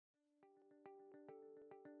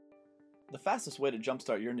The fastest way to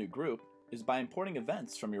jumpstart your new group is by importing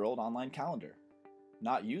events from your old online calendar.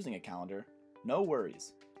 Not using a calendar? No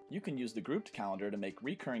worries. You can use the Groopt calendar to make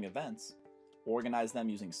recurring events, organize them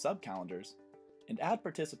using sub-calendars, and add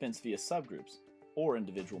participants via subgroups or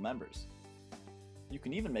individual members. You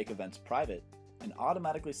can even make events private and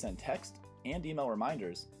automatically send text and email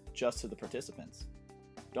reminders just to the participants.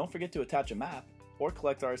 Don't forget to attach a map or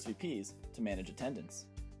collect RSVPs to manage attendance.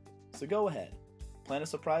 So go ahead, plan a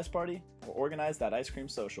surprise party or organize that ice cream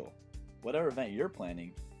social. Whatever event you're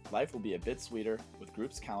planning, life will be a bit sweeter with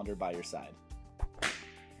Groopt's calendar by your side.